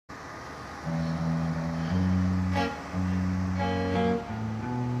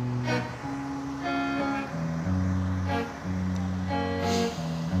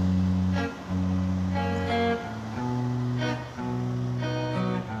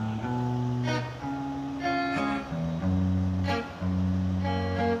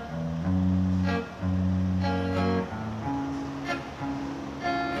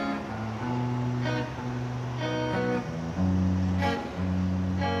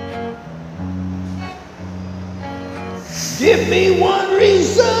Give me one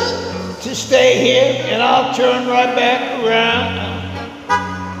reason to stay here and I'll turn right back around.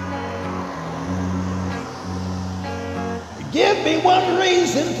 Give me one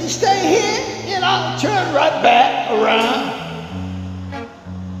reason to stay here and I'll turn right back around.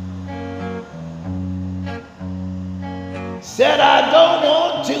 Said I don't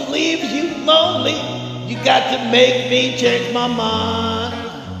want to leave you lonely. You got to make me change my mind.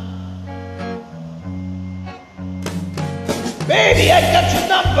 Baby, I got your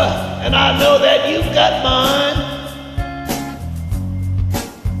number and I know that you've got mine.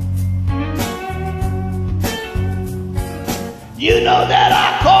 You know that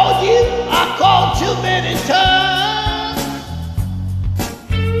I called too many times.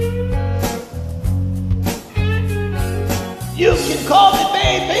 You can call me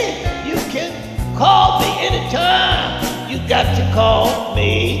baby, you can call me anytime. You got to call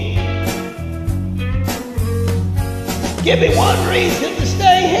me. Give me one reason to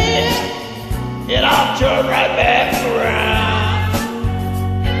stay here and I'll turn right back around.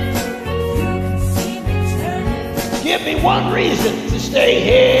 Give me one reason to stay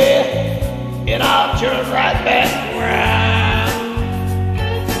here, and I'll turn right back around.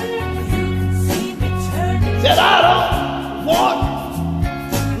 Said I don't want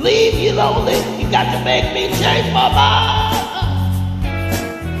to leave you lonely. You got to make me change my mind.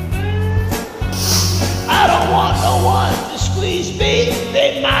 I don't want no one to squeeze me.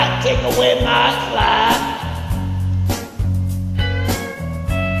 They might take away my life.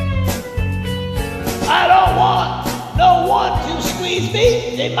 I don't want no one to squeeze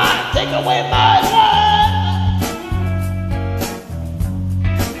me, they might take away my life.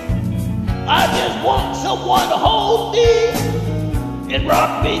 I just want someone to hold me and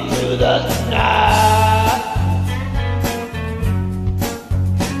rock me through the night.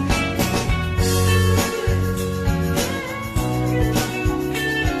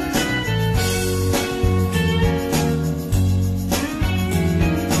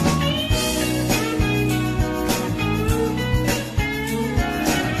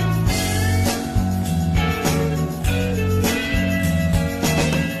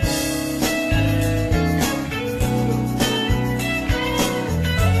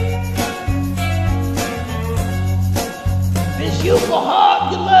 You for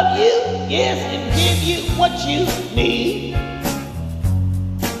hard to love you, yes, and give you what you need.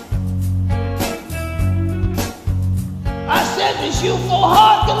 I said this you for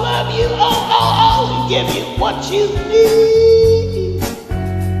hard to love you, and give you what you need.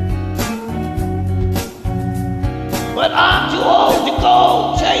 But I'm too old to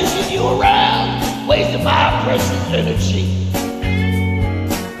go chasing you around, wasting my precious energy.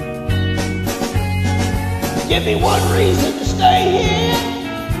 Give me one reason to stay here,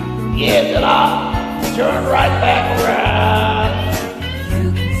 yeah, then I'll turn right back around.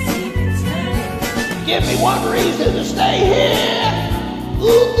 Give me one reason to stay here,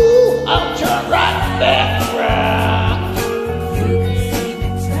 ooh, I'll turn right back around.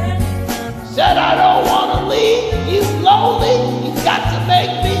 Said I don't want to leave you lonely, you got to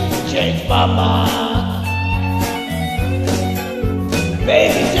make me change my mind.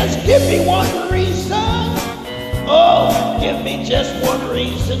 Baby, just give me one reason. Oh, give me just one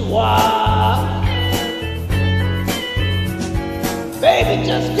reason why. Baby,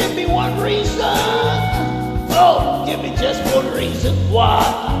 just give me one reason. Oh, give me just one reason why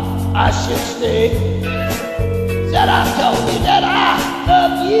I should stay. Said I told you that